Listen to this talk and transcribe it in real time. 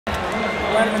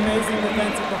What an amazing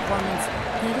defensive performance.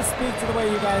 Can you just speak to the way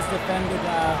you guys defended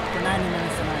for 90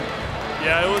 minutes tonight?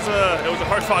 Yeah, it was a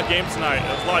hard-fought game tonight.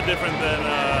 It was a lot different than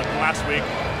last week.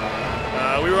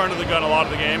 We were under the gun a lot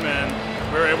of the game, and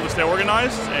we were able to stay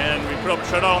organized, and we put up a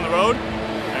shutout on the road,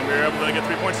 and we were able to get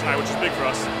 3 points tonight, which is big for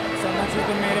us. So much has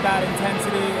been made about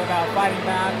intensity, about fighting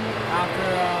back after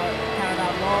kind of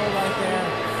that lull right there.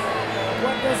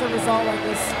 What does a result like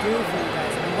this do for you guys?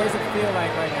 I mean, what does it feel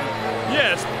like right now?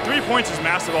 Yeah, 3 points is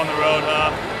massive on the road.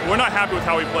 We're not happy with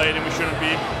how we played, and we shouldn't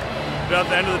be. But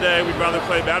at the end of the day, we'd rather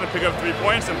play bad and pick up 3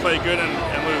 points than play good and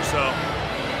lose. So.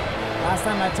 Last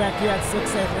time I checked, you had 6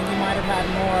 saves, and you might have had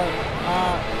more.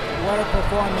 What a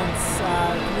performance.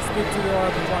 Can you speak to your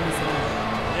performance tonight?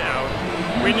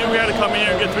 Yeah, we knew we had to come in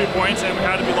here and get 3 points, and we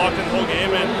had to be locked in the whole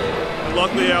game. And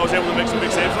luckily, I was able to make some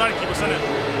big saves tonight and keep us in it.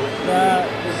 The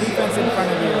defense in front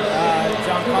of you,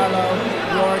 Giancarlo,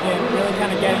 Jorgen, really kind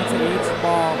of getting to each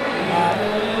ball.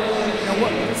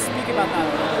 Just speak about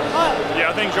that. Yeah,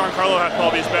 I think Giancarlo had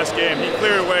probably his best game. He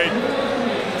cleared away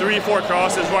 3-4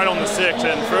 crosses right on the 6,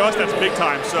 and for us that's big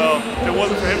time. So if it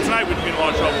wasn't for him tonight, we'd be in a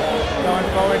lot of trouble. Going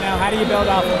forward now, how do you build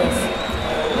off of this?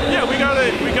 Yeah, we gotta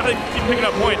keep picking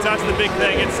up points. That's the big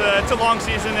thing. It's a long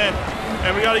season, and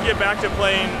we gotta get back to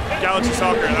playing Galaxy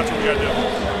soccer, and that's what we gotta do.